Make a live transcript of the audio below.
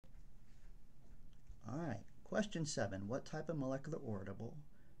Question 7. What type of molecular orbital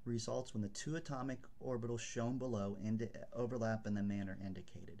results when the two atomic orbitals shown below overlap in the manner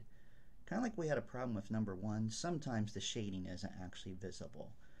indicated? Kind of like we had a problem with number 1, sometimes the shading isn't actually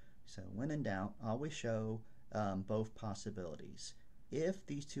visible. So when in doubt, always show both possibilities. If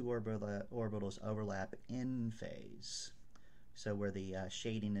these two orbitals overlap in phase, so where the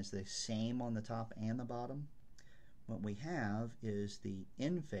shading is the same on the top and the bottom, what we have is the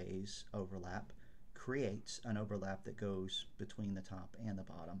in phase overlap creates an overlap that goes between the top and the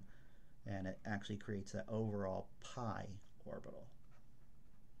bottom, and it actually creates that overall pi orbital.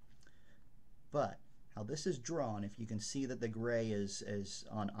 But how this is drawn, if you can see that the gray is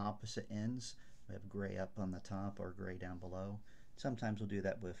on opposite ends, we have gray up on the top or gray down below. Sometimes we'll do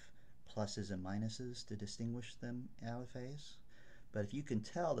that with pluses and minuses to distinguish them out of phase. But if you can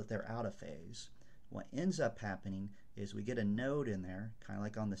tell that they're out of phase, what ends up happening is we get a node in there, kind of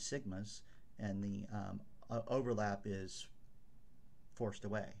like on the sigmas, and the overlap is forced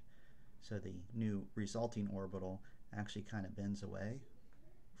away. So the new resulting orbital actually kind of bends away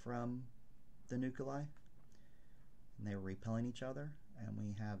from the nuclei, and they're repelling each other, and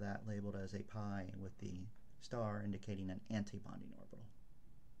we have that labeled as a pi with the star indicating an antibonding orbital.